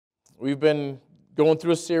We've been going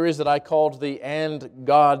through a series that I called the And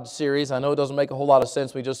God series. I know it doesn't make a whole lot of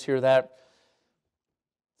sense when we just hear that.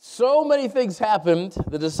 So many things happened.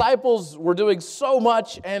 The disciples were doing so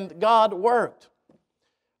much, and God worked.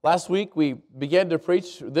 Last week, we began to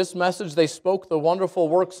preach this message. They spoke the wonderful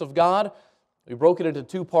works of God. We broke it into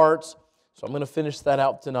two parts, so I'm going to finish that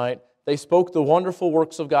out tonight. They spoke the wonderful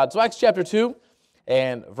works of God. So Acts chapter 2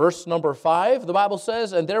 and verse number 5, the Bible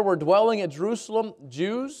says, "And there were dwelling at Jerusalem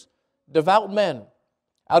Jews, devout men,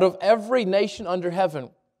 out of every nation under heaven.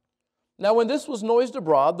 Now when this was noised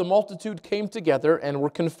abroad, the multitude came together and were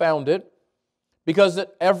confounded, because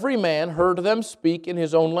that every man heard them speak in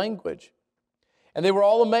his own language. And they were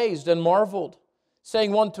all amazed and marveled,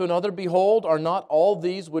 saying one to another, Behold, are not all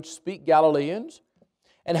these which speak Galileans?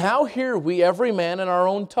 And how hear we every man in our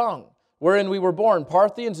own tongue, wherein we were born,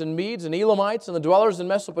 Parthians and Medes and Elamites, and the dwellers in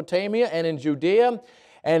Mesopotamia and in Judea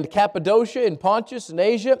and Cappadocia and Pontus and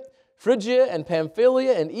Asia, Phrygia and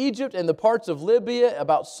Pamphylia and Egypt and the parts of Libya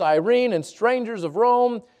about Cyrene, and strangers of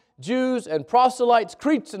Rome, Jews and proselytes,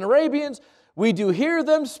 Cretes and Arabians, we do hear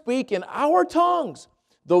them speak in our tongues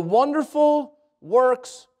the wonderful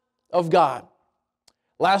works of God."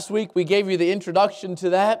 Last week we gave you the introduction to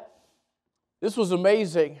that. This was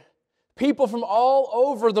amazing. People from all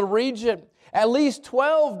over the region, at least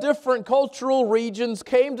 12 different cultural regions,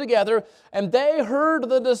 came together and they heard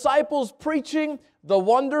the disciples preaching the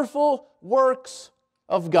wonderful works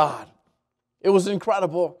of God. It was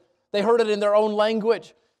incredible. They heard it in their own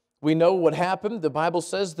language. We know what happened. The Bible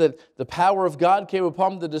says that the power of God came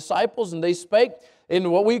upon the disciples and they spake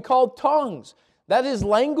in what we call tongues. That is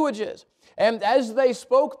languages. And as they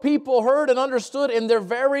spoke, people heard and understood in their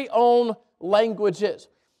very own languages.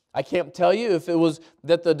 I can't tell you if it was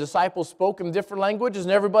that the disciples spoke in different languages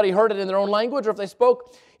and everybody heard it in their own language, or if they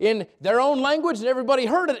spoke in their own language and everybody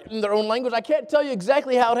heard it in their own language. I can't tell you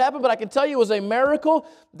exactly how it happened, but I can tell you it was a miracle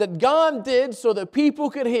that God did so that people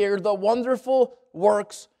could hear the wonderful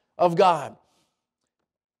works of God.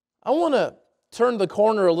 I want to turn the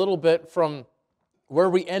corner a little bit from where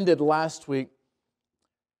we ended last week,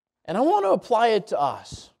 and I want to apply it to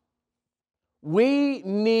us. We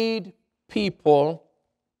need people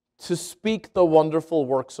to speak the wonderful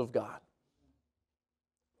works of God.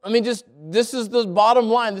 I mean, this is the bottom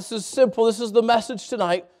line. This is simple. This is the message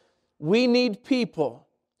tonight. We need people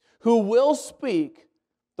who will speak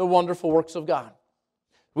the wonderful works of God.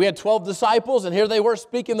 We had 12 disciples, and here they were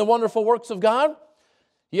speaking the wonderful works of God.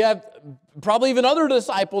 You have probably even other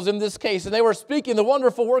disciples in this case, and they were speaking the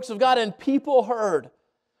wonderful works of God, and people heard.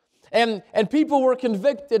 And people were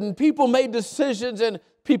convicted, and people made decisions, and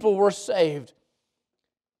people were saved.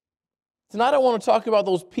 Tonight I want to talk about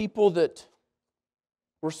those people that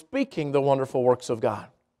were speaking the wonderful works of God.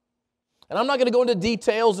 And I'm not going to go into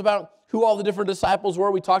details about who all the different disciples were.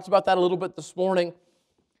 We talked about that a little bit this morning.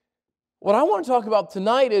 What I want to talk about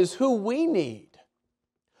tonight is who we need.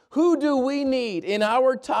 Who do we need in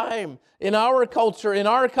our time, in our culture, in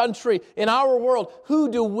our country, in our world? Who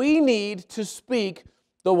do we need to speak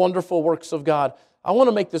the wonderful works of God? I want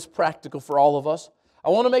to make this practical for all of us. I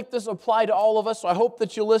want to make this apply to all of us, so I hope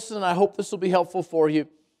that you listen, and I hope this will be helpful for you.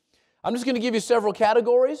 I'm just going to give you several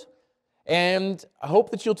categories, and I hope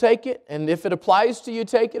that you'll take it, and if it applies to you,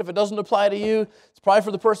 take it. If it doesn't apply to you, it's probably for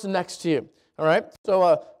the person next to you, all right?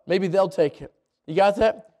 So maybe they'll take it. You got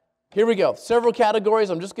that? Here we go. Several categories.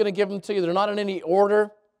 I'm just going to give them to you. They're not in any order,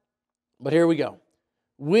 but here we go.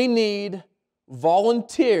 We need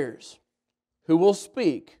volunteers who will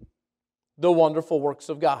speak the wonderful works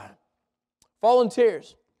of God.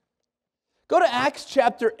 Volunteers. Go to Acts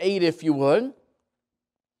chapter 8 if you would.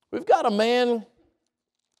 We've got a man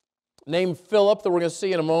named Philip that we're going to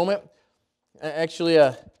see in a moment. Actually,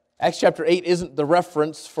 Acts chapter 8 isn't the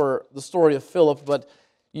reference for the story of Philip, but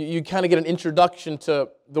you kind of get an introduction to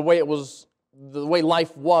the way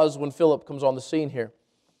life was when Philip comes on the scene here.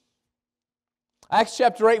 Acts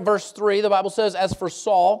chapter 8 verse 3, the Bible says, "As for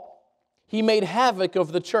Saul, he made havoc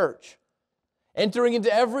of the church, entering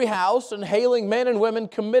into every house and hailing men and women,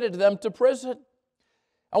 committed them to prison."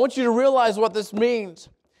 I want you to realize what this means.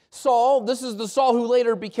 Saul, this is the Saul who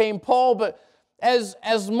later became Paul, but as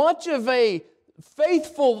much of a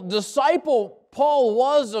faithful disciple Paul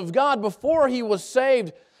was of God before he was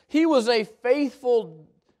saved, he was a faithful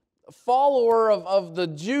follower of the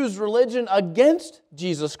Jews' religion against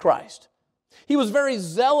Jesus Christ. He was very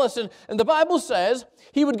zealous, and the Bible says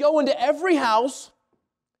he would go into every house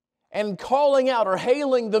and calling out or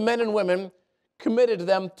hailing the men and women, committed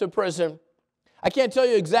them to prison. I can't tell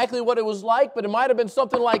you exactly what it was like, but it might have been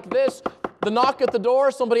something like this. The knock at the door,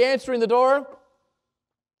 somebody answering the door.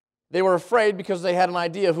 They were afraid because they had an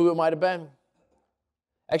idea of who it might have been.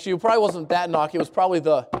 Actually, it probably wasn't that knock. It was probably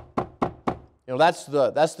that's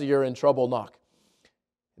the you're in trouble knock.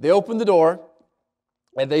 They open the door,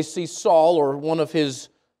 and they see Saul, or one of his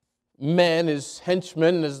men, his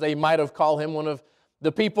henchmen, as they might have called him, one of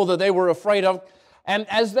the people that they were afraid of. And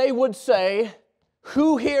as they would say,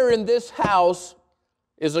 who here in this house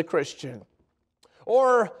is a Christian?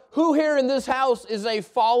 Or who here in this house is a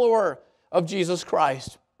follower of Jesus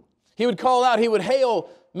Christ? He would call out, he would hail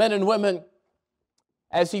men and women.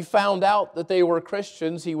 As he found out that they were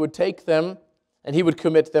Christians, he would take them and he would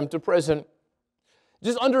commit them to prison.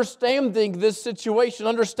 Just understanding this situation,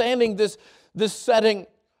 understanding this setting.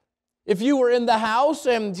 If you were in the house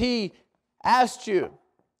and he asked you,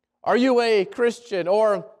 are you a Christian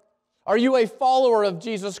or are you a follower of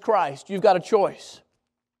Jesus Christ? You've got a choice.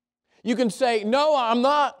 You can say, no, I'm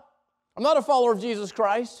not a follower of Jesus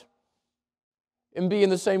Christ, and be in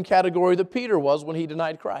the same category that Peter was when he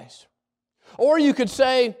denied Christ. Or you could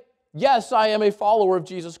say, yes, I am a follower of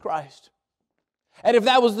Jesus Christ. And if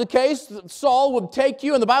that was the case, Saul would take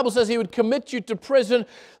you, and the Bible says he would commit you to prison.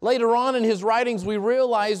 Later on in his writings, we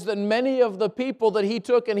realize that many of the people that he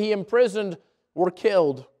took and he imprisoned were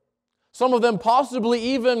killed. Some of them possibly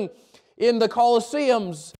even in the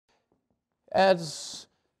Colosseums as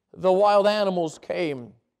the wild animals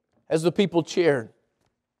came, as the people cheered.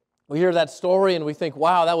 We hear that story and we think,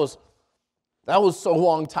 wow, that was so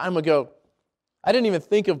long time ago. I didn't even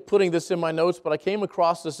think of putting this in my notes, but I came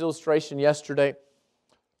across this illustration yesterday.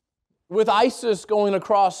 With ISIS going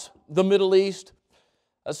across the Middle East,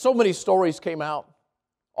 so many stories came out,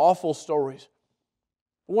 awful stories.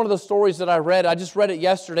 One of the stories that I read, I just read it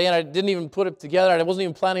yesterday and I didn't even put it together. I wasn't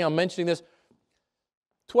even planning on mentioning this.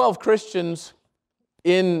 12 Christians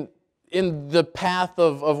in the path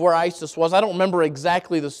of where ISIS was. I don't remember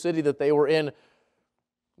exactly the city that they were in.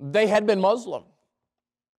 They had been Muslim.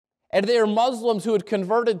 And they are Muslims who had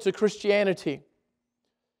converted to Christianity.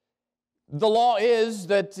 The law is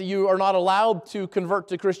that you are not allowed to convert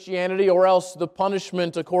to Christianity, or else the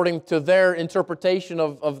punishment, according to their interpretation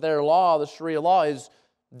of their law, the Sharia law, is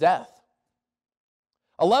death.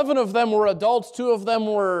 11 of them were adults, 2 of them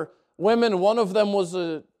were women, one of them was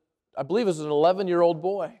I believe it was an 11-year-old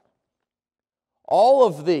boy. All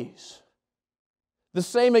of these, the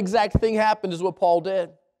same exact thing happened as what Paul did.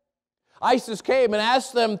 ISIS came and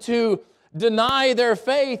asked them to deny their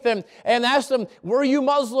faith and asked them, were you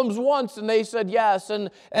Muslims once? And they said yes. And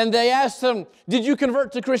they asked them, did you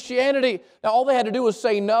convert to Christianity? Now all they had to do was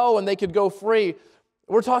say no and they could go free.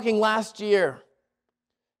 We're talking last year.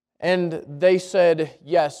 And they said,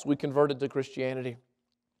 yes, we converted to Christianity.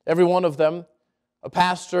 Every one of them, a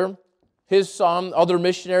pastor, his son, other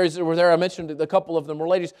missionaries that were there. I mentioned a couple of them were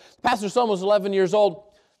ladies. The pastor's son was 11 years old.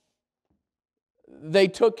 They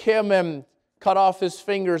took him and cut off his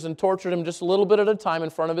fingers and tortured him just a little bit at a time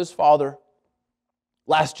in front of his father.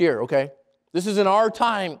 Last year, okay? This is in our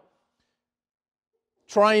time,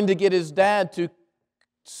 trying to get his dad to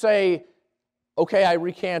say, okay, I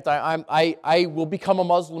recant. I will become a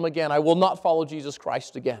Muslim again. I will not follow Jesus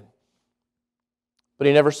Christ again. But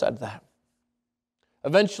he never said that.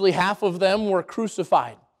 Eventually, half of them were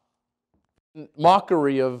crucified in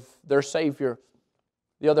mockery of their Savior.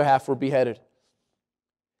 The other half were beheaded.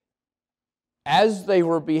 As they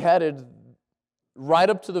were beheaded, right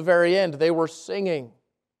up to the very end, they were singing,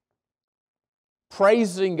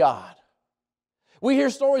 praising God. We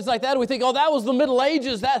hear stories like that and we think, oh, that was the Middle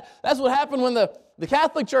Ages. That's what happened when the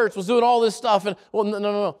Catholic Church was doing all this stuff. And well,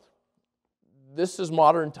 no. This is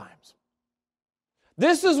modern times.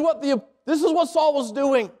 This is what Saul was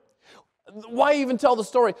doing. Why even tell the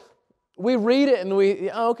story? We read it and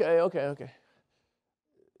okay.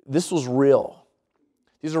 This was real.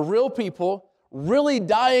 These are real people really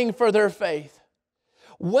dying for their faith.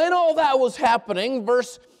 When all that was happening,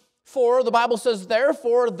 verse 4, the Bible says,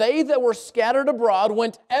 therefore they that were scattered abroad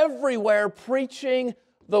went everywhere preaching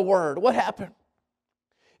the word. What happened?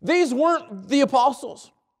 These weren't the apostles.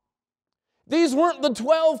 These weren't the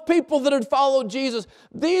 12 people that had followed Jesus.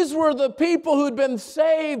 These were the people who'd been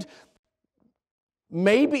saved,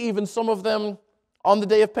 maybe even some of them on the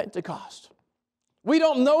day of Pentecost. We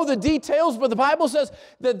don't know the details, but the Bible says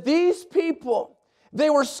that these people,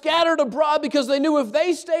 they were scattered abroad because they knew if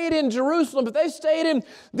they stayed in Jerusalem, if they stayed in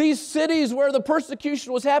these cities where the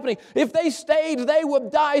persecution was happening, if they stayed, they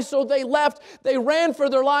would die. So they left. They ran for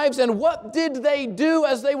their lives. And what did they do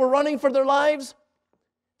as they were running for their lives?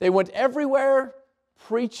 They went everywhere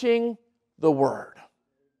preaching the word.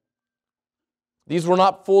 These were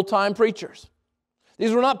not full-time preachers.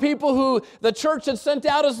 These were not people who the church had sent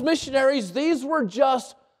out as missionaries. These were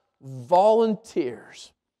just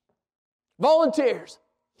volunteers. Volunteers.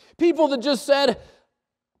 People that just said,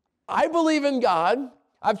 I believe in God.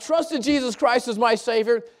 I've trusted Jesus Christ as my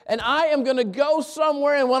Savior, and I am going to go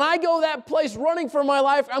somewhere, and when I go that place running for my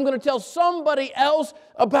life, I'm going to tell somebody else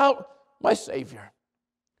about my Savior.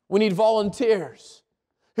 We need volunteers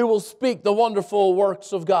who will speak the wonderful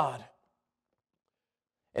works of God.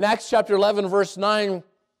 In Acts chapter 11, verse 9,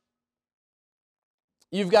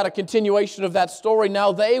 you've got a continuation of that story.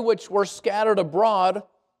 Now they which were scattered abroad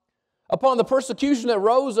upon the persecution that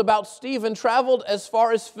rose about Stephen traveled as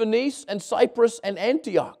far as Phoenice and Cyprus and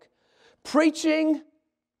Antioch, preaching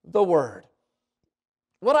the word.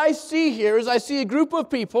 What I see here is I see a group of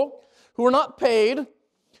people who are not paid,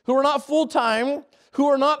 who are not full-time, who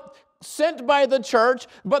are not sent by the church,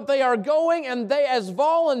 but they are going and they as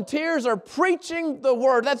volunteers are preaching the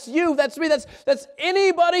word. That's you, that's me, that's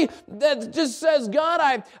anybody that just says,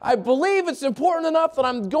 God, I believe it's important enough that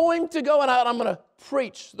I'm going to go and I'm going to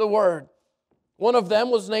preach the word. One of them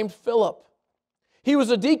was named Philip. He was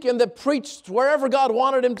a deacon that preached wherever God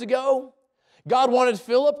wanted him to go. God wanted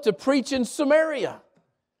Philip to preach in Samaria,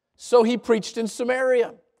 so he preached in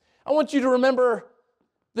Samaria. I want you to remember,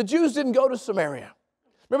 the Jews didn't go to Samaria.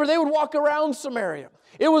 Remember, they would walk around Samaria.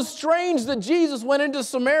 It was strange that Jesus went into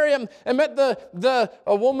Samaria and met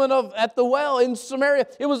a woman at the well in Samaria.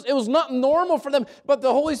 It was not normal for them, but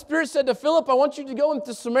the Holy Spirit said to Philip, I want you to go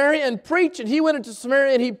into Samaria and preach. And he went into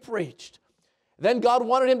Samaria and he preached. Then God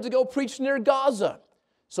wanted him to go preach near Gaza.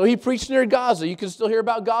 So he preached near Gaza. You can still hear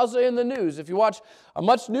about Gaza in the news. If you watch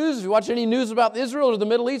much news, if you watch any news about Israel or the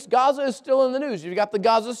Middle East, Gaza is still in the news. You've got the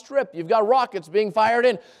Gaza Strip. You've got rockets being fired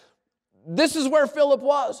in. This is where Philip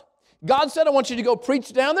was. God said, I want you to go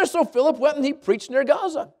preach down there. So Philip went and he preached near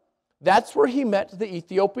Gaza. That's where he met the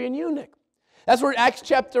Ethiopian eunuch. That's where Acts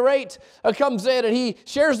chapter 8 comes in, and he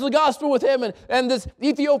shares the gospel with him, and this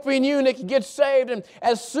Ethiopian eunuch gets saved. And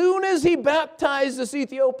as soon as he baptized this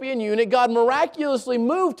Ethiopian eunuch, God miraculously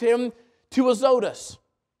moved him to Azotus.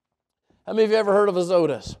 How many of you ever heard of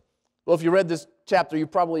Azotus? Well, if you read this chapter, you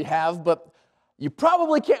probably have, but you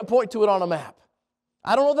probably can't point to it on a map.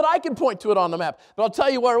 I don't know that I can point to it on the map, but I'll tell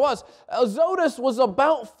you where it was. Azotus was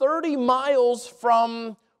about 30 miles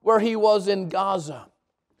from where he was in Gaza.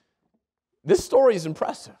 This story is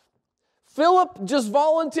impressive. Philip just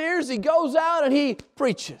volunteers. He goes out and he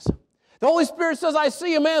preaches. The Holy Spirit says, I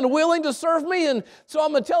see a man willing to serve me, and so I'm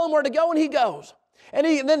going to tell him where to go, and he goes.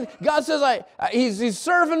 And then God says, he's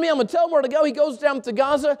serving me. I'm going to tell him where to go. He goes down to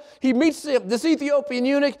Gaza. He meets this Ethiopian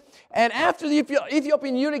eunuch. And after the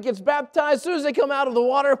Ethiopian eunuch gets baptized, as soon as they come out of the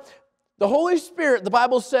water, the Holy Spirit, the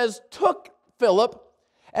Bible says, took Philip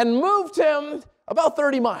and moved him about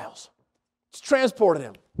 30 miles. Just transported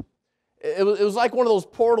him. It was like one of those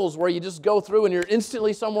portals where you just go through and you're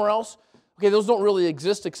instantly somewhere else. Okay, those don't really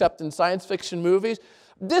exist except in science fiction movies.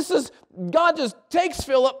 God just takes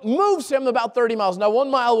Philip, moves him about 30 miles. Now,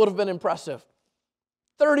 1 mile would have been impressive.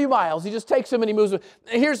 30 miles. He just takes him and he moves him.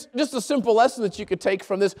 Here's just a simple lesson that you could take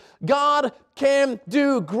from this. God can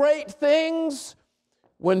do great things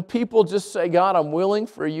when people just say, God, I'm willing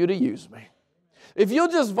for you to use me. If you'll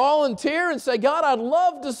just volunteer and say, God, I'd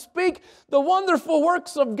love to speak the wonderful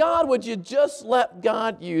works of God, would you just let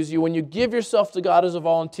God use you? When you give yourself to God as a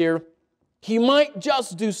volunteer, He might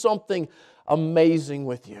just do something amazing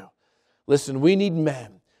with you. Listen, we need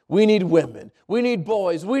men. We need women, we need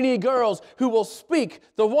boys, we need girls who will speak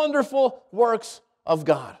the wonderful works of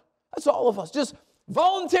God. That's all of us. Just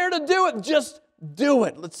volunteer to do it. Just do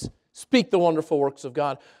it. Let's speak the wonderful works of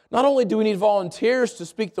God. Not only do we need volunteers to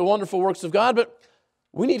speak the wonderful works of God, but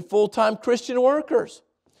we need full-time Christian workers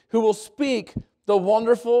who will speak the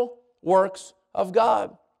wonderful works of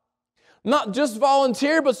God. Not just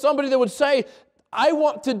volunteer, but somebody that would say, I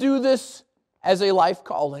want to do this as a life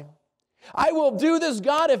calling. I will do this,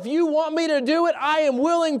 God. If you want me to do it, I am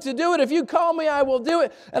willing to do it. If you call me, I will do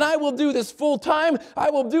it. And I will do this full time.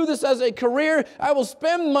 I will do this as a career. I will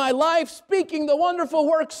spend my life speaking the wonderful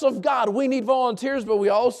works of God. We need volunteers, but we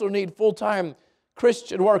also need full-time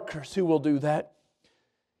Christian workers who will do that.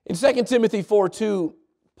 In 2 Timothy 4:2,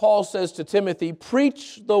 Paul says to Timothy,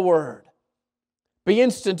 preach the word. Be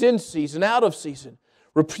instant in season, out of season.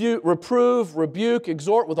 Reprove, rebuke,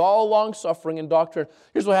 exhort with all long-suffering and doctrine.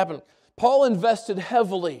 Here's what happened. Paul invested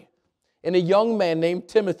heavily in a young man named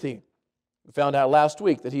Timothy. We found out last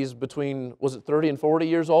week that he's between, 30 and 40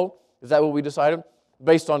 years old? Is that what we decided?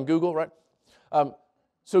 Based on Google, right?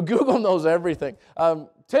 So Google knows everything.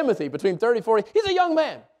 Timothy, between 30 and 40, he's a young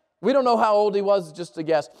man. We don't know how old he was, just a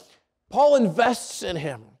guess. Paul invests in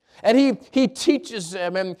him. And he teaches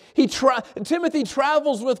him, and Timothy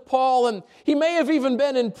travels with Paul, and he may have even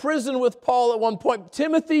been in prison with Paul at one point.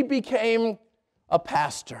 Timothy became a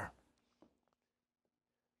pastor.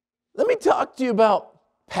 Let me talk to you about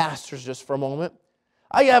pastors just for a moment.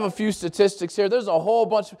 I have a few statistics here. There's a whole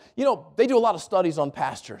bunch. They do a lot of studies on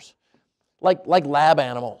pastors, like lab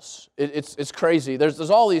animals. It's crazy. There's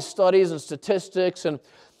all these studies and statistics and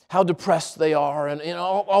how depressed they are, and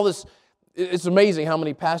all this. It's amazing how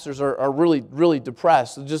many pastors are really, really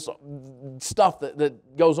depressed. Just stuff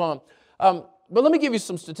that goes on. But let me give you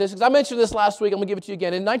some statistics. I mentioned this last week. I'm going to give it to you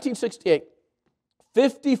again. In 1968,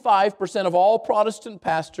 55% of all Protestant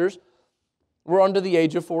pastors were under the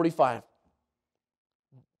age of 45.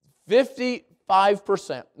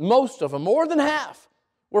 55%. Most of them, more than half,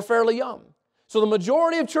 were fairly young. So the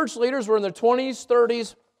majority of church leaders were in their 20s,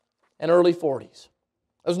 30s, and early 40s.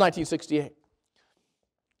 That was 1968.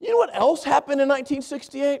 You know what else happened in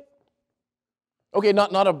 1968? Okay,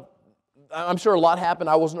 I'm sure a lot happened.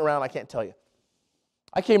 I wasn't around. I can't tell you.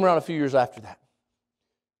 I came around a few years after that.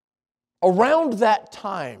 Around that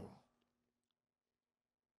time,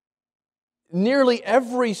 nearly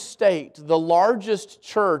every state, the largest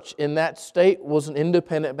church in that state was an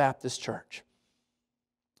independent Baptist church.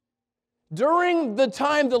 During the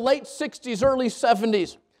time, the late 60s, early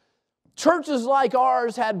 70s, churches like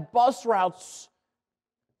ours had bus routes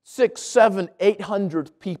 600, 700,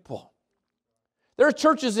 800 people. There are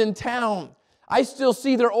churches in town. I still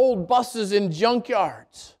see their old buses in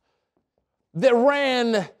junkyards that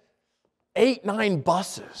ran 8, 9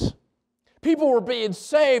 buses. People were being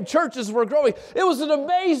saved. Churches were growing. It was an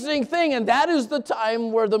amazing thing, and that is the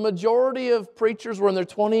time where the majority of preachers were in their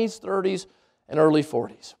 20s, 30s, and early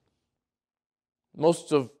 40s.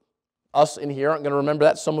 Most of us in here aren't going to remember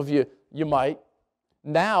that. Some of you might.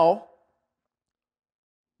 Now,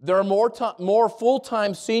 there are more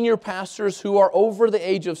full-time senior pastors who are over the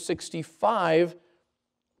age of 65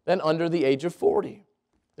 than under the age of 40.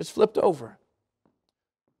 It's flipped over.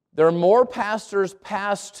 There are more pastors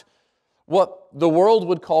past what the world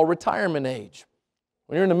would call retirement age.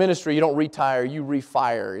 When you're in the ministry, you don't retire, you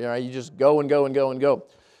refire. You just go and go and go and go.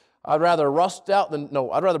 I'd rather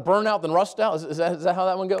burn out than rust out. Is that how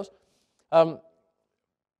that one goes?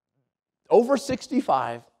 Over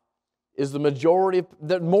 65 is the majority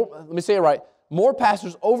let me say it right. More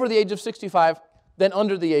pastors over the age of 65 than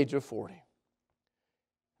under the age of 40.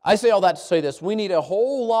 I say all that to say this. We need a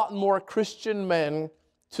whole lot more Christian men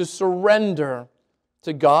to surrender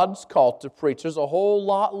to God's call to preach. There's a whole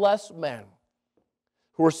lot less men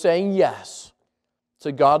who are saying yes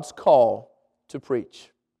to God's call to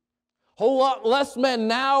preach. A whole lot less men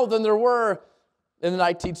now than there were in the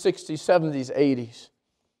 1960s, 70s, 80s.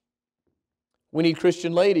 We need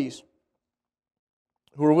Christian ladies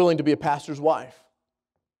who are willing to be a pastor's wife.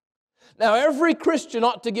 Now, every Christian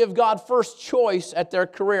ought to give God first choice at their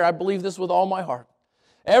career. I believe this with all my heart.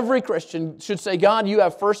 Every Christian should say, God, you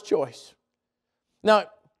have first choice. Now,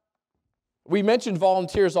 we mentioned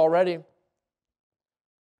volunteers already.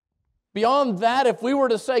 Beyond that, if we were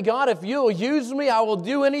to say, God, if you'll use me, I will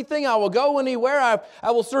do anything, I will go anywhere,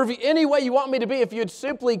 I will serve you any way you want me to be. If you'd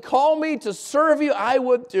simply call me to serve you, I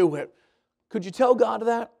would do it. Could you tell God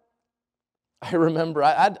that? I remember,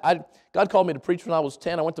 God called me to preach when I was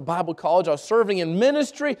 10. I went to Bible college. I was serving in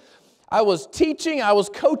ministry. I was teaching. I was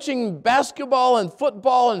coaching basketball and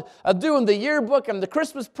football and doing the yearbook and the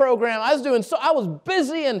Christmas program. I was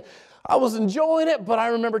busy and I was enjoying it, but I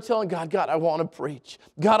remember telling God, I want to preach.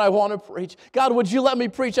 God, I want to preach. God, would you let me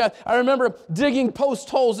preach? I remember digging post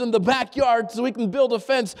holes in the backyard so we can build a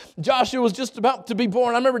fence. Joshua was just about to be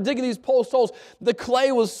born. I remember digging these post holes. The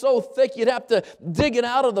clay was so thick, you'd have to dig it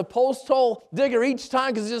out of the post hole digger each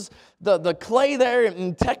time because just the clay there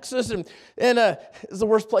in Texas and it's the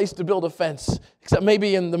worst place to build a fence, except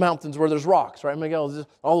maybe in the mountains where there's rocks, right? I mean,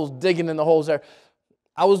 all those digging in the holes there.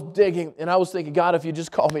 I was digging, and I was thinking, God, if you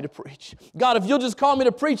just call me to preach. God, if you'll just call me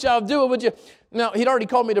to preach, I'll do it, would you? Now, he'd already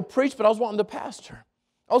called me to preach, but I was wanting to pastor.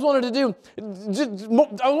 I wanted to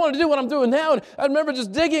do what I'm doing now. And I remember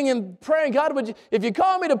just digging and praying, God, if you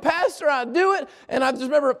call me to pastor, I'd do it. And I just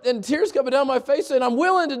remember, and tears coming down my face, saying, I'm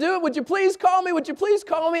willing to do it. Would you please call me? Would you please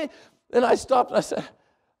call me? And I stopped, and I said,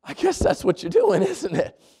 I guess that's what you're doing, isn't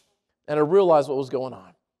it? And I realized what was going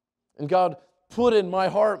on. And God put in my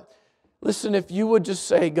heart, listen, if you would just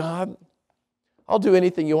say, God, I'll do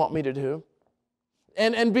anything you want me to do.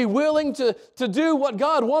 And be willing to do what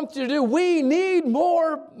God wants you to do. We need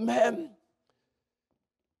more men.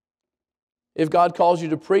 If God calls you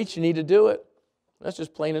to preach, you need to do it. That's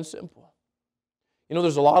just plain and simple.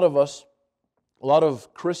 There's a lot of us, a lot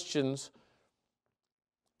of Christians.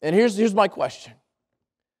 And here's my question.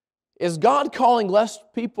 Is God calling less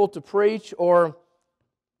people to preach, or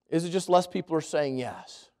is it just less people are saying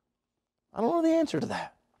yes? I don't know the answer to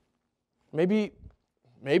that. Maybe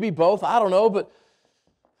both. I don't know, but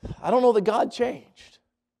I don't know that God changed.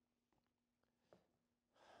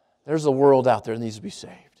 There's a world out there that needs to be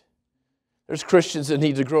saved. There's Christians that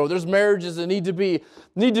need to grow. There's marriages that need to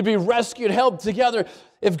be rescued, held together.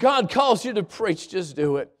 If God calls you to preach, just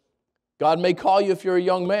do it. God may call you if you're a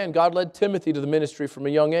young man. God led Timothy to the ministry from a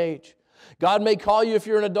young age. God may call you if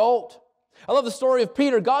you're an adult. I love the story of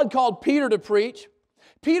Peter. God called Peter to preach.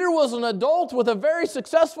 Peter was an adult with a very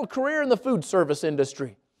successful career in the food service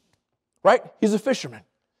industry. Right? He's a fisherman.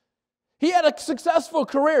 He had a successful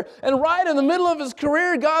career. And right in the middle of his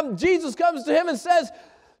career, Jesus comes to him and says,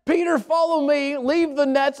 Peter, follow me, leave the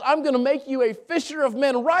nets. I'm going to make you a fisher of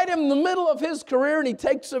men. Right in the middle of his career, and he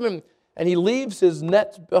takes him and he leaves his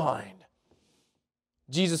nets behind.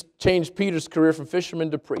 Jesus changed Peter's career from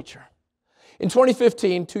fisherman to preacher. In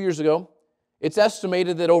 2015, 2 years ago, it's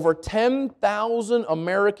estimated that over 10,000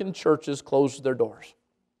 American churches closed their doors.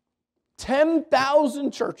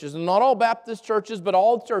 10,000 churches, and not all Baptist churches, but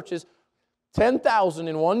all churches, 10,000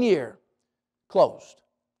 in 1 year closed.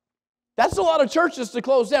 That's a lot of churches to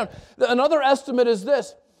close down. Another estimate is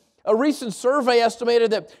this. A recent survey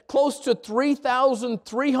estimated that close to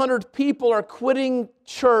 3,300 people are quitting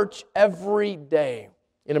church every day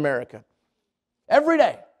in America. Every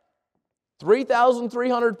day.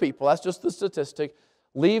 3,300 people, that's just the statistic,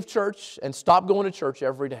 leave church and stop going to church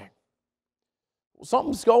every day. Well,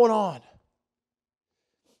 something's going on.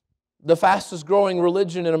 The fastest growing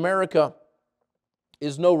religion in America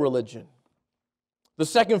is no religion. The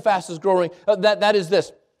second fastest growing, that is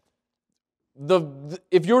this.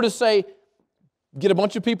 If you were to say, get a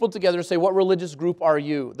bunch of people together and say, what religious group are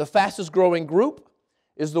you? The fastest growing group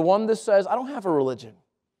is the one that says, I don't have a religion.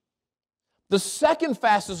 The second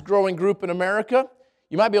fastest growing group in America,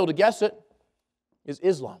 you might be able to guess it, is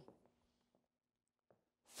Islam.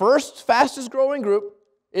 First fastest growing group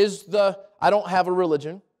is the I don't have a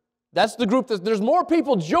religion. That's the group there's more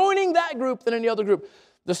people joining that group than any other group.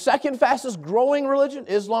 The second fastest growing religion,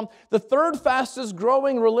 Islam. The third fastest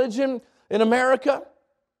growing religion in America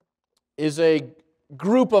is a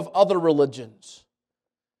group of other religions.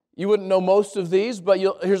 You wouldn't know most of these, but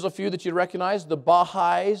here's a few that you'd recognize. The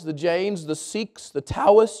Baha'is, the Jains, the Sikhs, the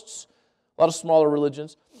Taoists, a lot of smaller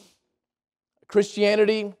religions.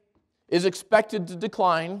 Christianity is expected to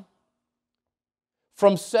decline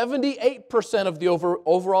from 78% of the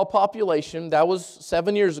overall population, that was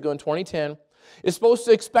 7 years ago in 2010, is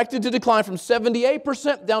expected to decline from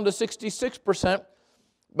 78% down to 66%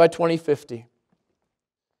 by 2050.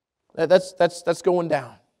 That's going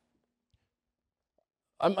down.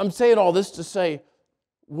 I'm saying all this to say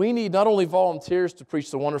we need not only volunteers to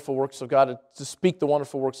preach the wonderful works of God, to speak the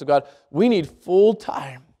wonderful works of God, we need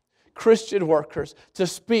full-time Christian workers to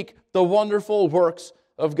speak the wonderful works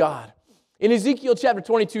of God. In Ezekiel chapter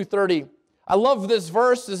 22:30, I love this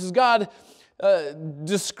verse. This is God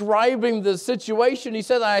describing the situation. He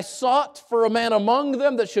says, I sought for a man among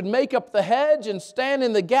them that should make up the hedge and stand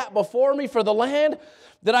in the gap before me for the land,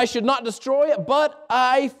 that I should not destroy it, but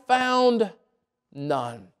I found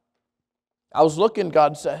none. I was looking,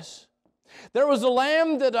 God says. There was a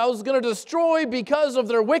land that I was going to destroy because of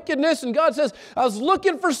their wickedness, and God says, I was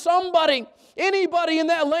looking for somebody, anybody in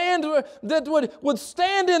that land that would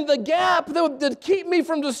stand in the gap, that would keep me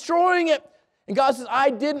from destroying it. And God says,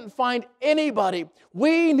 I didn't find anybody.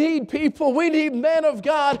 We need people. We need men of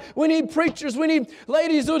God. We need preachers. We need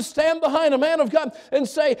ladies who would stand behind a man of God and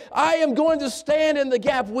say, I am going to stand in the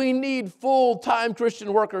gap. We need full-time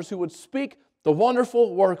Christian workers who would speak the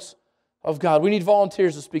wonderful works of God. We need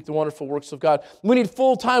volunteers to speak the wonderful works of God. We need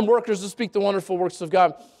full-time workers to speak the wonderful works of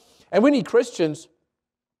God. And we need Christians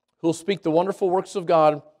who will speak the wonderful works of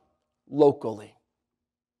God locally.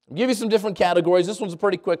 I'll give you some different categories. This one's a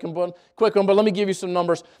pretty quick one, but let me give you some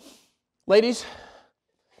numbers. Ladies,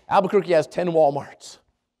 Albuquerque has 10 Walmarts.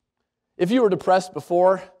 If you were depressed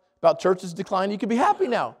before about churches declining, you could be happy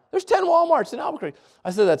now. There's 10 Walmarts in Albuquerque.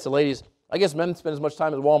 I said that to ladies. I guess men spend as much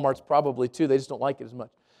time at Walmarts probably too. They just don't like it as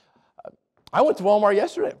much. I went to Walmart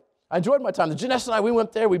yesterday. I enjoyed my time. The Janessa and I, we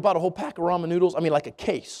went there. We bought a whole pack of ramen noodles. I mean, like a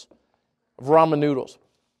case of ramen noodles.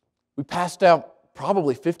 We passed out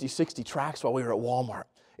probably 50, 60 tracts while we were at Walmart.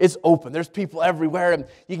 It's open. There's people everywhere, and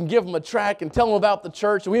you can give them a tract and tell them about the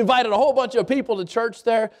church. And we invited a whole bunch of people to church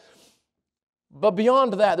there. But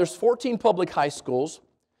beyond that, there's 14 public high schools,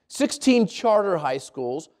 16 charter high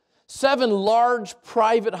schools, 7 large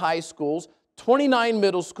private high schools, 29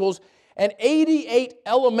 middle schools, and 88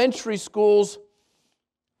 elementary schools.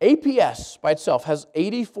 APS by itself has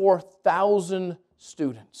 84,000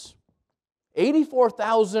 students.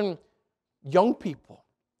 84,000 young people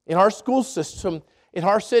in our school system, in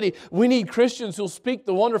our city. We need Christians who'll speak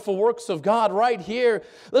the wonderful works of God right here.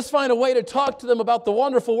 Let's find a way to talk to them about the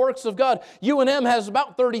wonderful works of God. UNM has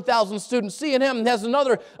about 30,000 students. CNM has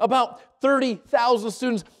another about 30,000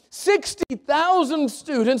 students. 60,000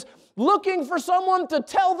 students looking for someone to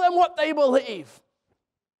tell them what they believe.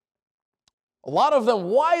 A lot of them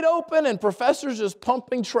wide open and professors just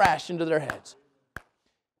pumping trash into their heads.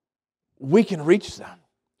 We can reach them.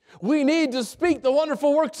 We need to speak the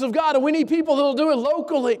wonderful works of God, and we need people who will do it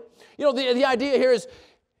locally. You know, the idea here is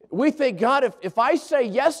we think, God, if I say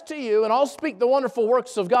yes to you and I'll speak the wonderful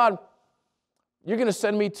works of God, you're going to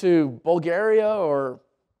send me to Bulgaria or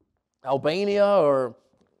Albania or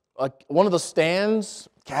one of the stands,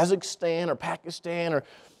 Kazakhstan or Pakistan,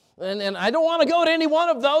 and I don't want to go to any one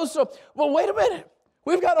of those. So, well, wait a minute.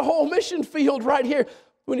 We've got a whole mission field right here.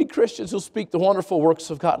 We need Christians who'll speak the wonderful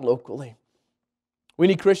works of God locally. We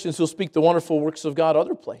need Christians who'll speak the wonderful works of God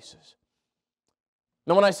other places.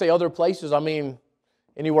 Now, when I say other places, I mean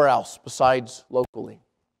anywhere else besides locally.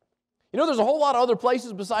 You know, there's a whole lot of other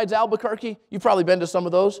places besides Albuquerque. You've probably been to some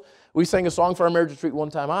of those. We sang a song for our marriage retreat one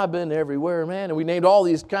time. I've been everywhere, man. And we named all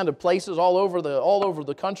these kind of places all over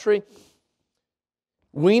the country.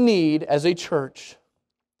 We need, as a church,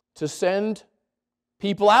 to send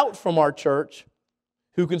people out from our church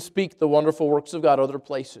who can speak the wonderful works of God other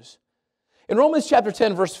places. In Romans chapter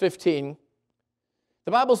 10, verse 15,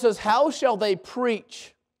 the Bible says, "How shall they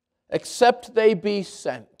preach except they be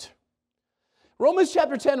sent?" Romans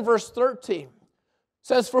chapter 10, verse 13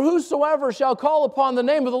 says, "For whosoever shall call upon the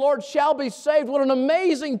name of the Lord shall be saved." What an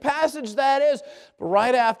amazing passage that is. But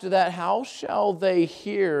right after that, how shall they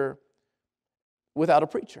hear without a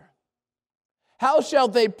preacher? How shall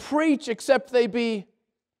they preach except they be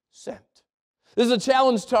sent? This is a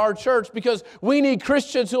challenge to our church because we need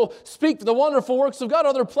Christians who will speak the wonderful works of God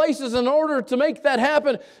other places. In order to make that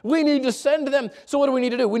happen, we need to send them. So what do we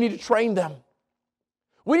need to do? We need to train them.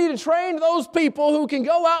 We need to train those people who can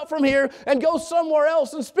go out from here and go somewhere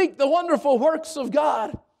else and speak the wonderful works of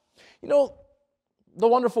God. You know, the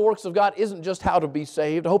wonderful works of God isn't just how to be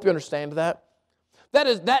saved. I hope you understand that.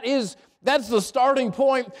 That's the starting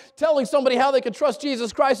point, telling somebody how they can trust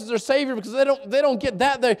Jesus Christ as their Savior, because they don't get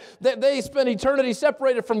that. They spend eternity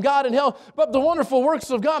separated from God in hell. But the wonderful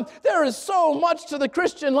works of God, there is so much to the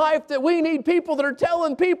Christian life that we need people that are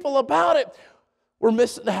telling people about it. We're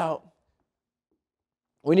missing out.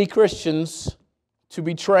 We need Christians to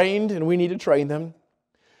be trained, and we need to train them.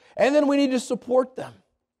 And then we need to support them.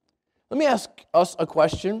 Let me ask us a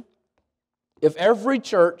question. If every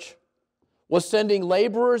church was sending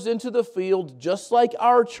laborers into the field just like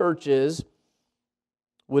our church is,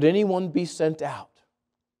 would anyone be sent out?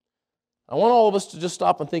 I want all of us to just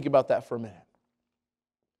stop and think about that for a minute.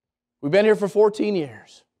 We've been here for 14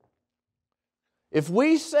 years. If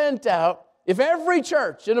every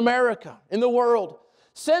church in America, in the world,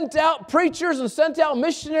 sent out preachers and sent out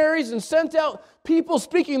missionaries and sent out people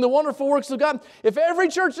speaking the wonderful works of God, if every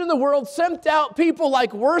church in the world sent out people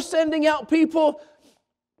like we're sending out people,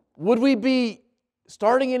 would we be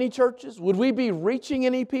starting any churches? Would we be reaching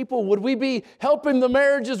any people? Would we be helping the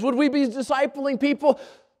marriages? Would we be discipling people?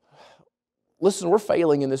 Listen, we're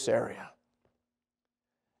failing in this area.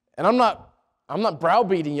 And I'm not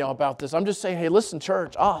browbeating y'all about this. I'm just saying, hey, listen,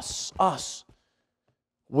 church, us.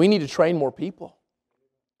 We need to train more people.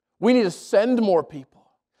 We need to send more people.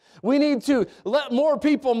 We need to let more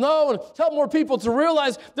people know and help more people to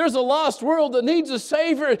realize there's a lost world that needs a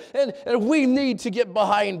Savior, and we need to get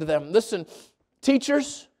behind them. Listen,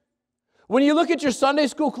 teachers, when you look at your Sunday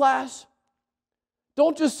school class,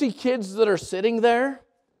 don't just see kids that are sitting there.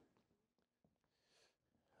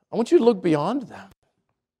 I want you to look beyond them.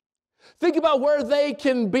 Think about where they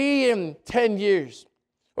can be in 10 years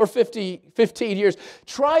or 15 years.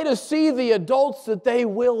 Try to see the adults that they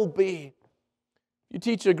will be. You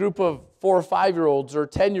teach a group of 4 or 5-year-olds or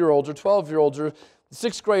 10-year-olds or 12-year-olds or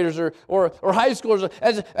 6th graders or high schoolers.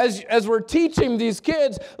 As we're teaching these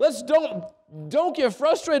kids, let's don't get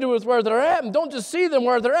frustrated with where they're at, and don't just see them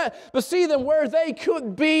where they're at, but see them where they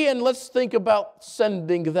could be, and let's think about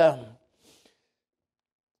sending them.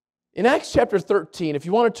 In Acts chapter 13, if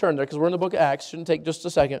you want to turn there, because we're in the book of Acts, shouldn't take just a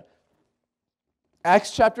second.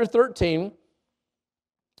 Acts chapter 13,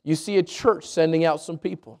 you see a church sending out some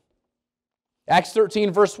people. Acts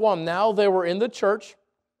 13, verse 1, "Now there were in the church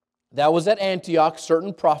that was at Antioch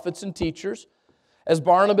certain prophets and teachers, as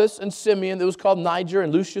Barnabas and Simeon, that was called Niger,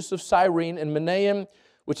 and Lucius of Cyrene, and Manaen,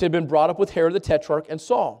 which had been brought up with Herod the Tetrarch, and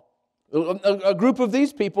Saul." A group of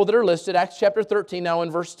these people that are listed, Acts chapter 13, now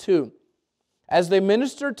in verse 2. "As they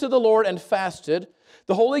ministered to the Lord and fasted,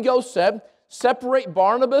 the Holy Ghost said, Separate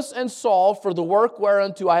Barnabas and Saul for the work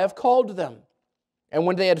whereunto I have called them. And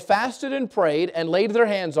when they had fasted and prayed and laid their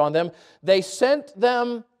hands on them, they sent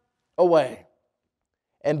them away.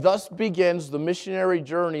 And thus begins the missionary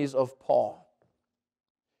journeys of Paul.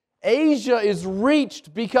 Asia is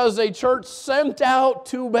reached because a church sent out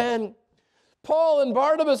two men. Paul and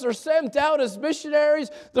Barnabas are sent out as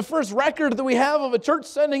missionaries. The first record that we have of a church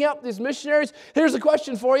sending out these missionaries. Here's a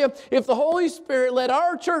question for you. If the Holy Spirit led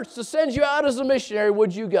our church to send you out as a missionary,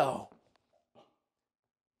 would you go?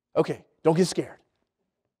 Okay, don't get scared.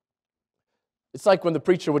 It's like when the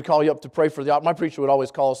preacher would call you up to pray for the offering. My preacher would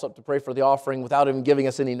always call us up to pray for the offering without even giving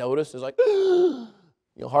us any notice. It's like,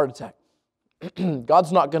 heart attack.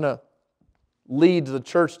 God's not going to lead the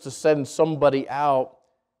church to send somebody out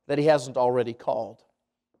that He hasn't already called.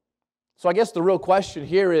 So I guess the real question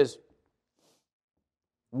here is,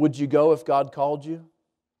 would you go if God called you?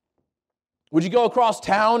 Would you go across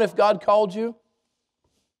town if God called you?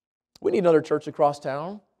 We need another church across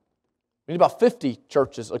town. We need about 50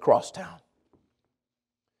 churches across town.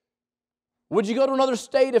 Would you go to another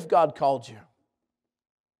state if God called you?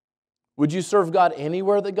 Would you serve God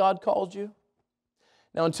anywhere that God called you?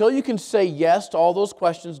 Now, until you can say yes to all those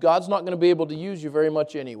questions, God's not going to be able to use you very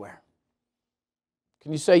much anywhere.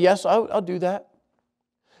 Can you say, yes, I'll do that?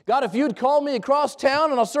 God, if you'd call me across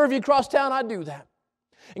town and I'll serve you across town, I'd do that.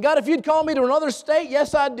 And God, if you'd call me to another state,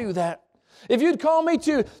 yes, I'd do that. If you'd call me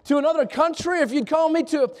to another country, if you'd call me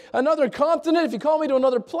to another continent, if you call me to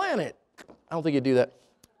another planet, I don't think you'd do that.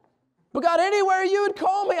 But God, anywhere you would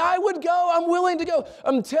call me, I would go. I'm willing to go.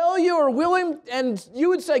 Until you are willing, and you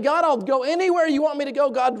would say, God, I'll go anywhere you want me to go.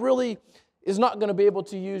 God really is not going to be able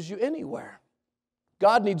to use you anywhere.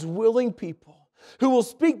 God needs willing people who will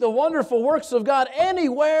speak the wonderful works of God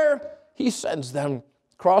anywhere He sends them.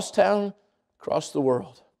 Across town, across the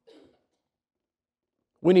world.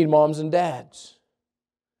 We need moms and dads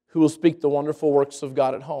who will speak the wonderful works of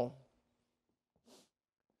God at home.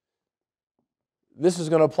 This is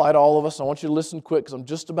going to apply to all of us. I want you to listen quick because I'm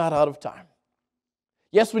just about out of time.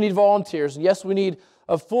 Yes, we need volunteers. And yes, we need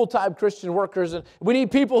full-time Christian workers. And we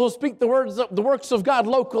need people who speak the works of God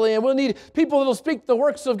locally. And we'll need people that will speak the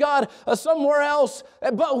works of God somewhere else.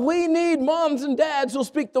 But we need moms and dads who will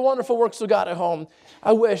speak the wonderful works of God at home.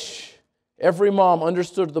 I wish every mom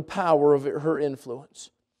understood the power of her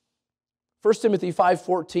influence. 1 Timothy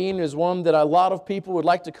 5:14 is one that a lot of people would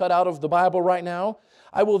like to cut out of the Bible right now.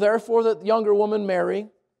 I will therefore that the younger woman marry,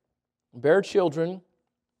 bear children,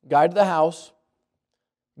 guide the house,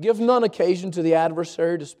 give none occasion to the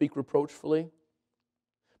adversary to speak reproachfully.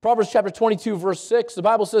 Proverbs chapter 22, verse 6, the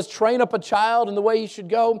Bible says, train up a child in the way he should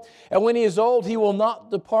go, and when he is old, he will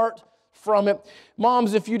not depart from it.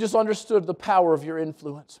 Moms, if you just understood the power of your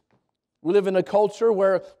influence. We live in a culture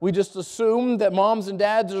where we just assume that moms and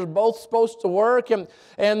dads are both supposed to work and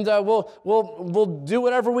we'll do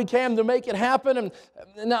whatever we can to make it happen.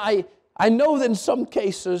 And I know that in some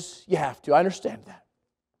cases you have to. I understand that.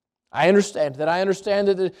 I understand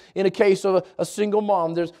that in a case of a single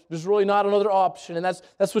mom, there's really not another option, and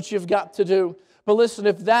that's what you've got to do. But listen,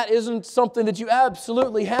 if that isn't something that you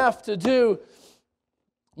absolutely have to do,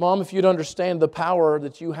 Mom, if you'd understand the power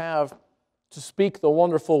that you have to speak the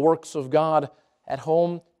wonderful works of God at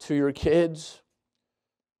home to your kids.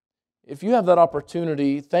 If you have that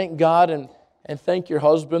opportunity, thank God and thank your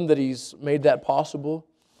husband that He's made that possible.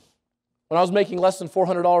 When I was making less than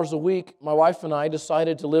 $400 a week, my wife and I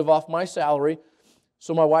decided to live off my salary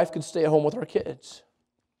so my wife could stay at home with our kids.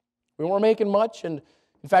 We weren't making much, and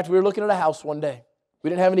in fact, we were looking at a house one day. We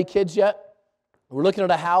didn't have any kids yet. We were looking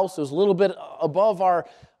at a house. It was a little bit above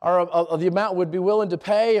the amount we'd be willing to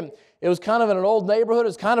pay, and it was kind of in an old neighborhood. It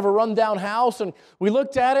was kind of a rundown house, and we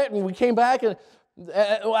looked at it, and we came back, and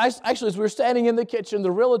actually, as we were standing in the kitchen,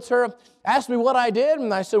 the realtor asked me what I did,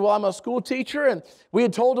 and I said, well, I'm a school teacher, and we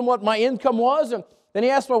had told him what my income was, and then he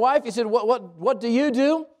asked my wife, he said, what do you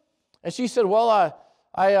do? And she said, well,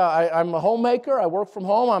 I'm a homemaker. I work from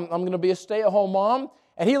home. I'm going to be a stay-at-home mom.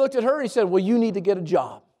 And he looked at her, and he said, well, you need to get a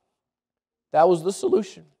job. That was the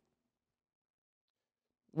solution.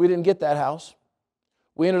 We didn't get that house.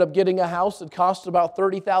 We ended up getting a house that cost about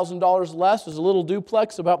 $30,000 less. It was a little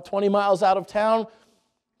duplex about 20 miles out of town.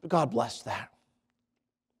 But God bless that.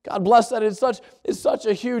 God bless that in such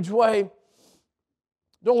a huge way.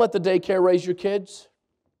 Don't let the daycare raise your kids.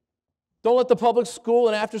 Don't let the public school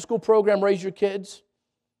and after-school program raise your kids,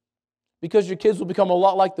 because your kids will become a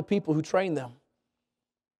lot like the people who train them.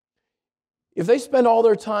 If they spend all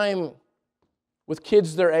their time with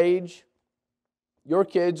kids their age, your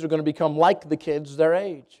kids are going to become like the kids their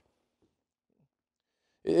age.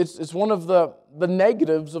 It's one of the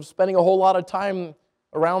negatives of spending a whole lot of time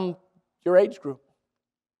around your age group.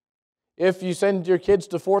 If you send your kids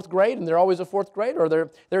to fourth grade and they're always a fourth grade, or they're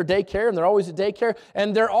daycare and they're always at daycare,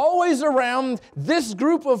 and they're always around this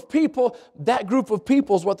group of people, that group of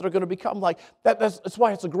people is what they're going to become like. That's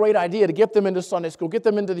why it's a great idea to get them into Sunday school, get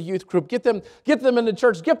them into the youth group, get them into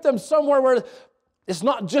church, get them somewhere where it's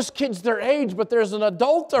not just kids their age, but there's an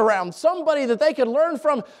adult around, somebody that they can learn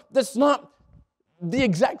from that's not the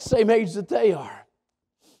exact same age that they are.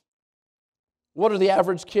 What are the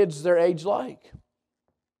average kids their age like?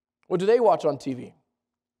 What do they watch on TV?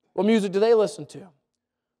 What music do they listen to?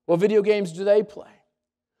 What video games do they play?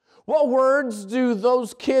 What words do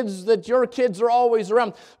those kids that your kids are always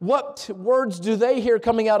around, what words do they hear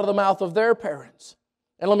coming out of the mouth of their parents?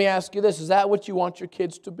 And let me ask you this, is that what you want your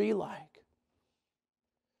kids to be like?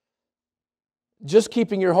 Just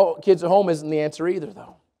keeping your kids at home isn't the answer either,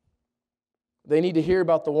 though. They need to hear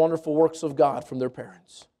about the wonderful works of God from their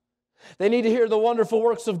parents. They need to hear the wonderful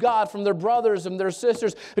works of God from their brothers and their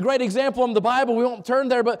sisters. A great example in the Bible, we won't turn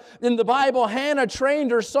there, but in the Bible, Hannah trained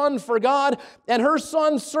her son for God, and her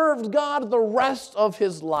son served God the rest of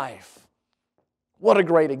his life. What a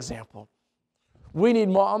great example. We need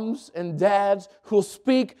moms and dads who'll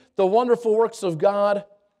speak the wonderful works of God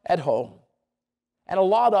at home. And a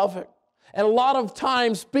lot of it. And a lot of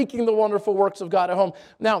time speaking the wonderful works of God at home.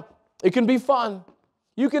 Now, it can be fun.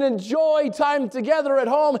 You can enjoy time together at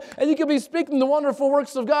home, and you can be speaking the wonderful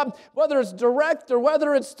works of God, whether it's direct or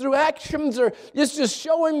whether it's through actions or it's just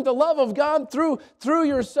showing the love of God through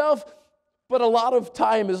yourself. But a lot of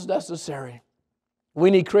time is necessary.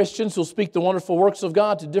 We need Christians who will speak the wonderful works of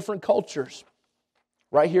God to different cultures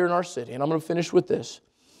right here in our city. And I'm going to finish with this.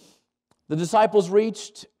 The disciples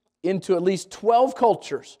reached into at least 12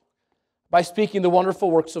 cultures by speaking the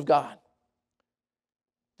wonderful works of God.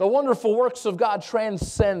 The wonderful works of God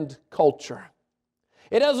transcend culture.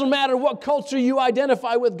 It doesn't matter what culture you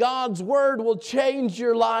identify with, God's Word will change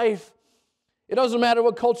your life. It doesn't matter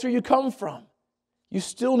what culture you come from. You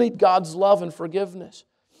still need God's love and forgiveness.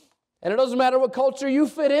 And it doesn't matter what culture you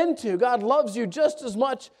fit into. God loves you just as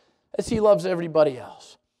much as He loves everybody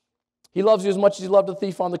else. He loves you as much as He loved the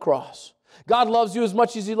thief on the cross. God loves you as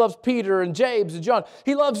much as He loves Peter and James and John.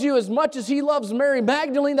 He loves you as much as He loves Mary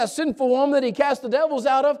Magdalene, that sinful woman that He cast the devils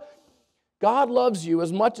out of. God loves you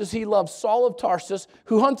as much as He loves Saul of Tarsus,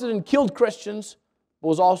 who hunted and killed Christians, but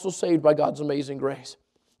was also saved by God's amazing grace.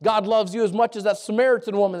 God loves you as much as that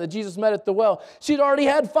Samaritan woman that Jesus met at the well. She'd already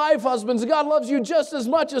had 5 husbands. God loves you just as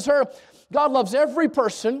much as her. God loves every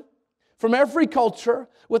person from every culture,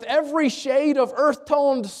 with every shade of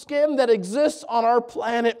earth-toned skin that exists on our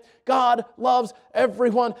planet. God loves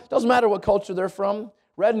everyone. Doesn't matter what culture they're from.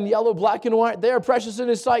 Red and yellow, black and white. They are precious in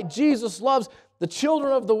His sight. Jesus loves the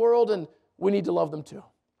children of the world, and we need to love them too.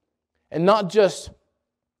 And not just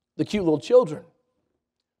the cute little children,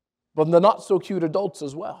 but the not-so-cute adults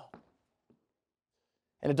as well.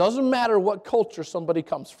 And it doesn't matter what culture somebody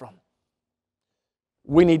comes from.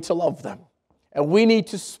 We need to love them. And we need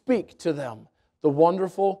to speak to them the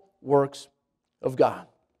wonderful works of God.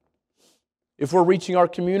 If we're reaching our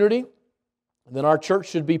community, then our church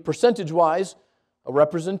should be percentage-wise a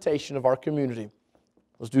representation of our community.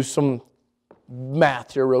 Let's do some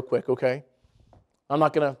math here real quick, okay? I'm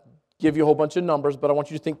not going to give you a whole bunch of numbers, but I want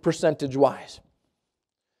you to think percentage-wise.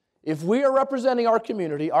 If we are representing our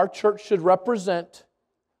community, our church should represent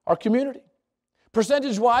our community.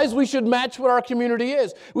 Percentage-wise, we should match what our community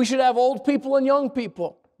is. We should have old people and young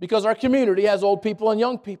people because our community has old people and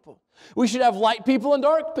young people. We should have light people and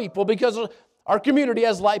dark people because our community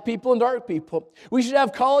has light people and dark people. We should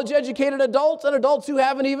have college-educated adults and adults who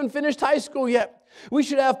haven't even finished high school yet. We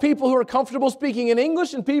should have people who are comfortable speaking in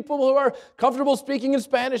English and people who are comfortable speaking in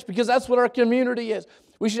Spanish because that's what our community is.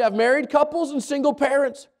 We should have married couples and single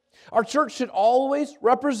parents. Our church should always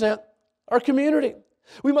represent our community.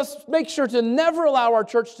 We must make sure to never allow our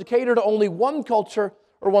church to cater to only one culture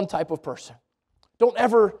or one type of person. Don't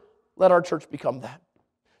ever let our church become that.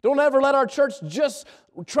 Don't ever let our church just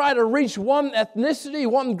try to reach one ethnicity,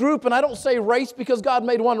 one group. And I don't say race because God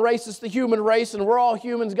made one race. It's the human race, and we're all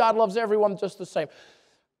humans. God loves everyone just the same.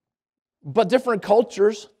 But different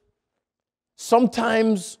cultures,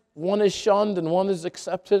 sometimes one is shunned and one is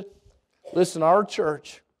accepted. Listen, our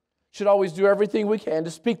church should always do everything we can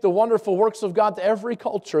to speak the wonderful works of God to every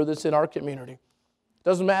culture that's in our community.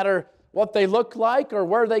 Doesn't matter what they look like or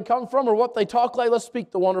where they come from or what they talk like. Let's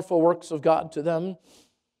speak the wonderful works of God to them.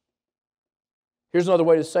 Here's another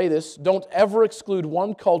way to say this. Don't ever exclude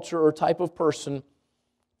one culture or type of person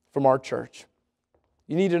from our church.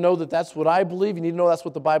 You need to know that that's what I believe. You need to know that's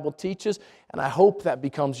what the Bible teaches. And I hope that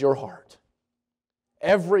becomes your heart.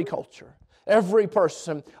 Every culture, Every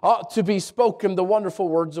person ought to be spoken the wonderful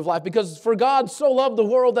words of life. Because for God so loved the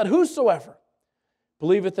world that whosoever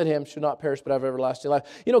believeth in Him should not perish but have everlasting life.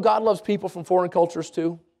 You know, God loves people from foreign cultures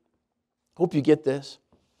too. Hope you get this.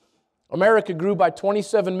 America grew by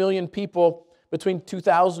 27 million people between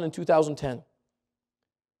 2000 and 2010.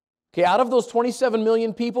 Okay, out of those 27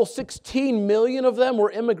 million people, 16 million of them were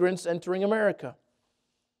immigrants entering America.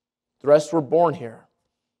 The rest were born here.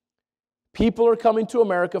 People are coming to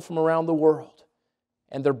America from around the world,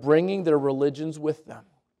 and they're bringing their religions with them.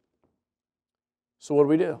 So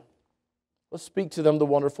what do? Let's speak to them the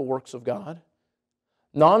wonderful works of God.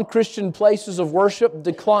 Non-Christian places of worship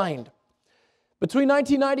declined between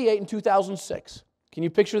 1998 and 2006. Can you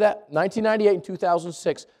picture that? 1998 and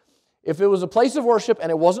 2006. If it was a place of worship and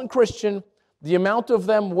it wasn't Christian, the amount of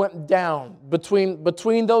them went down between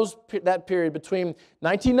that period, between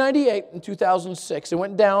 1998 and 2006. It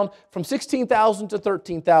went down from 16,000 to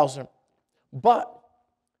 13,000. But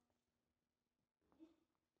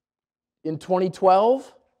in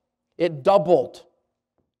 2012, it doubled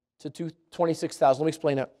to 26,000. Let me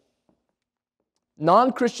explain it.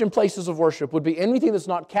 Non-Christian places of worship would be anything that's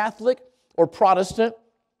not Catholic or Protestant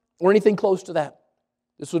or anything close to that.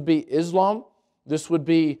 This would be Islam. This would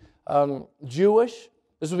be Jewish.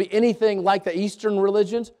 This would be anything like the Eastern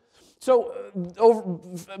religions. So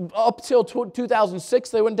up till 2006,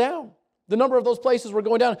 they went down. The number of those places were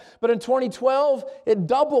going down. But in 2012, it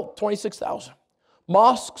doubled, 26,000.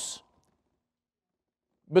 Mosques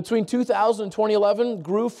between 2000 and 2011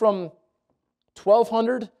 grew from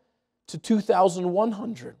 1,200 to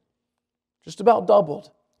 2,100. Just about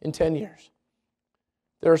doubled in 10 years.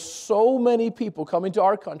 There are so many people coming to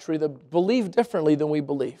our country that believe differently than we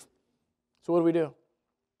believe. So what do?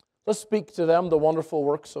 Let's speak to them the wonderful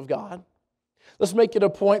works of God. Let's make it a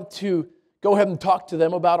point to go ahead and talk to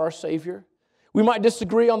them about our Savior. We might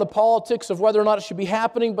disagree on the politics of whether or not it should be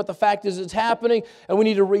happening, but the fact is it's happening, and we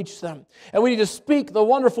need to reach them. And we need to speak the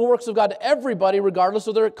wonderful works of God to everybody, regardless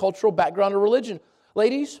of their cultural background or religion.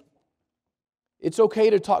 Ladies, it's okay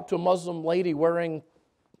to talk to a Muslim lady wearing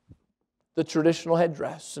the traditional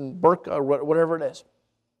headdress and burqa or whatever it is.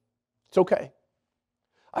 It's okay.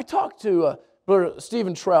 I talked to Brother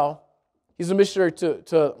Stephen Trell. He's a missionary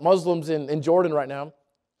to Muslims in Jordan right now.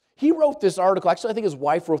 He wrote this article. Actually, I think his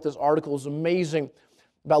wife wrote this article. It's amazing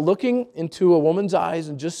about looking into a woman's eyes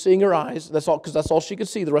and just seeing her eyes. That's all, because that's all she could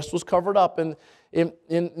see. The rest was covered up in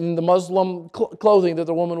the Muslim clothing that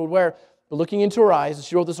the woman would wear. But looking into her eyes, and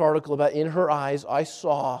she wrote this article about in her eyes, I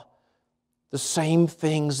saw the same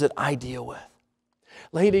things that I deal with.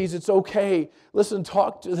 Ladies, it's okay. Listen,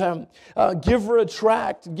 talk to them. Give her a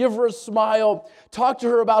tract. Give her a smile. Talk to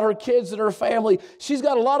her about her kids and her family. She's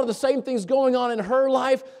got a lot of the same things going on in her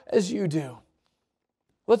life as you do.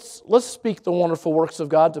 Let's speak the wonderful works of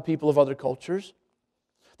God to people of other cultures.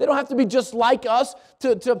 They don't have to be just like us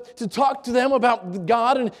to talk to them about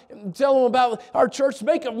God and tell them about our church.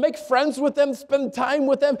 Make friends with them. Spend time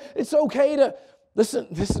with them. It's okay to, listen,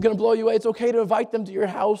 this is going to blow you away. It's okay to invite them to your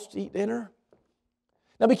house to eat dinner.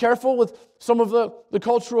 Now be careful with some of the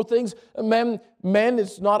cultural things. Men,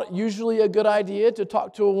 it's not usually a good idea to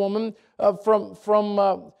talk to a woman from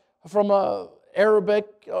Arabic,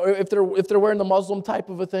 or if they're wearing the Muslim type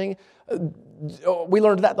of a thing. We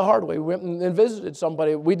learned that the hard way. We went and visited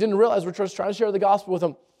somebody. We didn't realize we're just trying to share the gospel with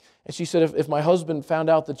them. And she said, if my husband found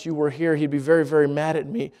out that you were here, he'd be very, very mad at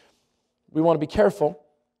me. We want to be careful,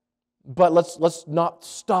 but let's not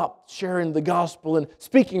stop sharing the gospel and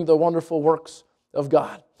speaking the wonderful works of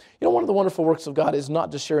God. You know, one of the wonderful works of God is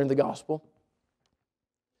not just sharing the gospel,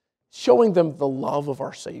 showing them the love of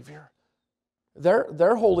our Savior.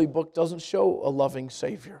 Their holy book doesn't show a loving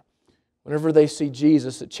Savior. Whenever they see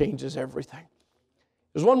Jesus, it changes everything.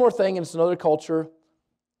 There's one more thing, and it's another culture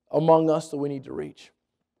among us that we need to reach.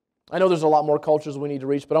 I know there's a lot more cultures we need to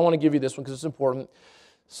reach, but I want to give you this one because it's important.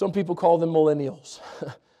 Some people call them millennials.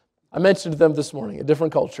 I mentioned them this morning, a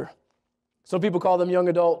different culture. Some people call them young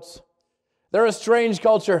adults. They're a strange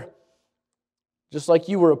culture, just like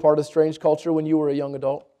you were a part of strange culture when you were a young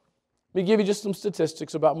adult. Let me give you just some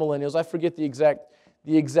statistics about millennials. I forget the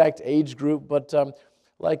exact age group, but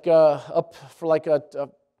up for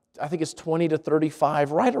I think it's 20 to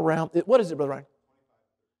 35, right around. What is it, Brother Ryan?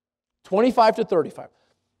 25 to 35.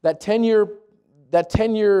 That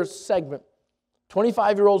 10-year segment,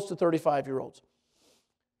 25-year-olds to 35-year-olds.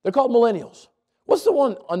 They're called millennials. What's the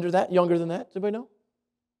one under that, younger than that? Does anybody know?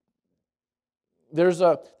 There's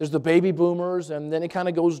the baby boomers, and then it kind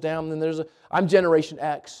of goes down. And then I'm Generation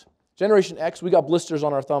X. Generation X, we got blisters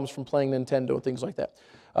on our thumbs from playing Nintendo and things like that.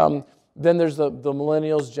 Then there's the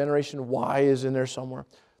millennials. Generation Y is in there somewhere.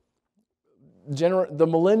 The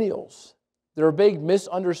millennials, They're a big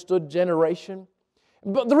misunderstood generation.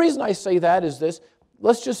 But the reason I say that is this.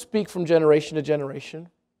 Let's just speak from generation to generation.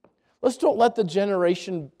 Let's don't let the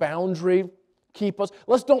generation boundary keep us.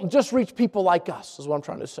 Let's don't just reach people like us, is what I'm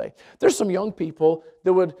trying to say. There's some young people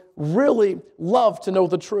that would really love to know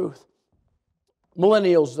the truth.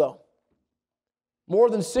 Millennials, though. More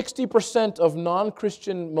than 60% of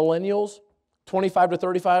non-Christian millennials, 25 to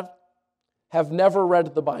 35, have never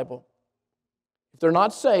read the Bible. If they're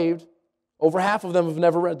not saved, over half of them have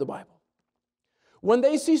never read the Bible. When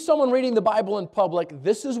they see someone reading the Bible in public,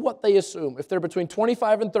 this is what they assume. If they're between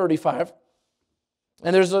 25 and 35,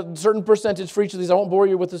 and there's a certain percentage for each of these, I won't bore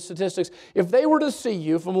you with the statistics. If they were to see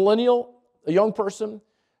you, if a millennial, a young person,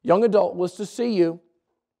 young adult was to see you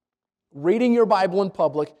reading your Bible in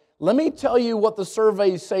public, let me tell you what the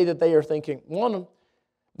surveys say that they are thinking. One,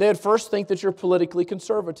 they would first think that you're politically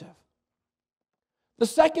conservative. The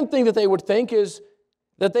second thing that they would think is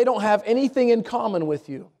that they don't have anything in common with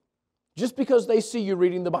you. Just because they see you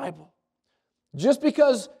reading the Bible. Just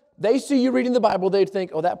because they see you reading the Bible, they'd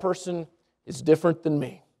think, oh, that person is different than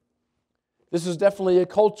me. This is definitely a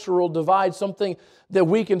cultural divide, something that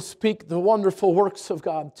we can speak the wonderful works of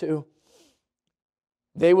God to.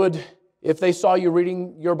 They would, if they saw you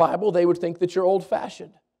reading your Bible, they would think that you're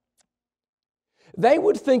old-fashioned. They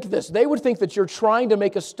would think this. They would think that you're trying to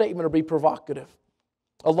make a statement or be provocative.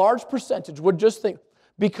 A large percentage would just think,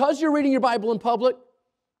 because you're reading your Bible in public,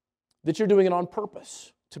 that you're doing it on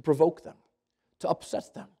purpose to provoke them, to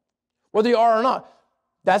upset them. Whether you are or not,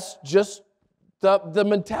 that's just the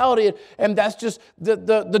mentality, and that's just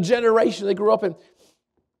the generation they grew up in.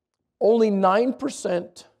 Only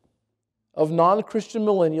 9% of non-Christian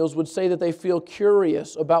millennials would say that they feel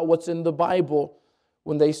curious about what's in the Bible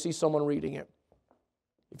when they see someone reading it.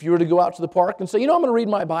 If you were to go out to the park and say, I'm going to read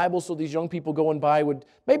my Bible, so these young people going by would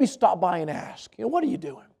maybe stop by and ask, what are you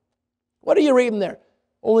doing? What are you reading there?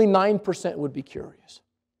 Only 9% would be curious.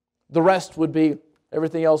 The rest would be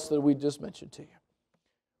everything else that we just mentioned to you.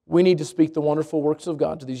 We need to speak the wonderful works of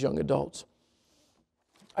God to these young adults.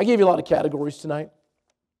 I gave you a lot of categories tonight.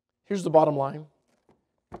 Here's the bottom line.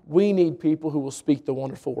 We need people who will speak the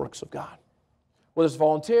wonderful works of God. Whether it's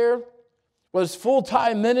volunteer, whether it's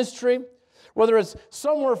full-time ministry, whether it's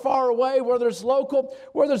somewhere far away, whether it's local,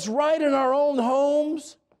 whether it's right in our own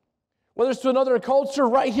homes, whether it's to another culture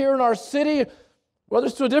right here in our city, whether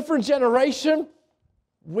it's to a different generation,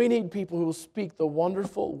 we need people who will speak the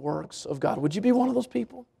wonderful works of God. Would you be one of those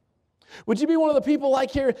people? Would you be one of the people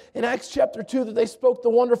like here in Acts chapter 2 that they spoke the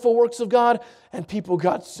wonderful works of God and people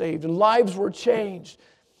got saved and lives were changed?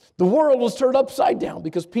 The world was turned upside down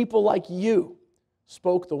because people like you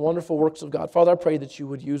spoke the wonderful works of God. Father, I pray that you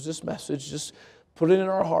would use this message, just put it in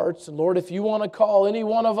our hearts. And Lord, if you want to call any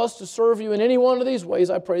one of us to serve you in any one of these ways,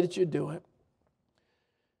 I pray that you'd do it.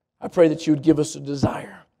 I pray that you would give us a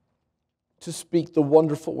desire to speak the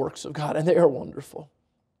wonderful works of God, and they are wonderful.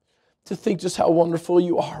 To think just how wonderful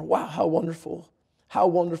you are. Wow, how wonderful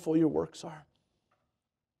your works are.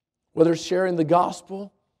 Whether it's sharing the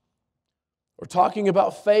gospel or talking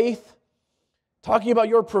about faith, talking about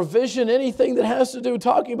your provision, anything that has to do,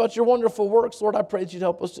 talking about your wonderful works, Lord, I pray that you'd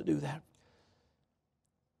help us to do that.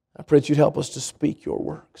 I pray that you'd help us to speak your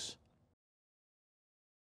works.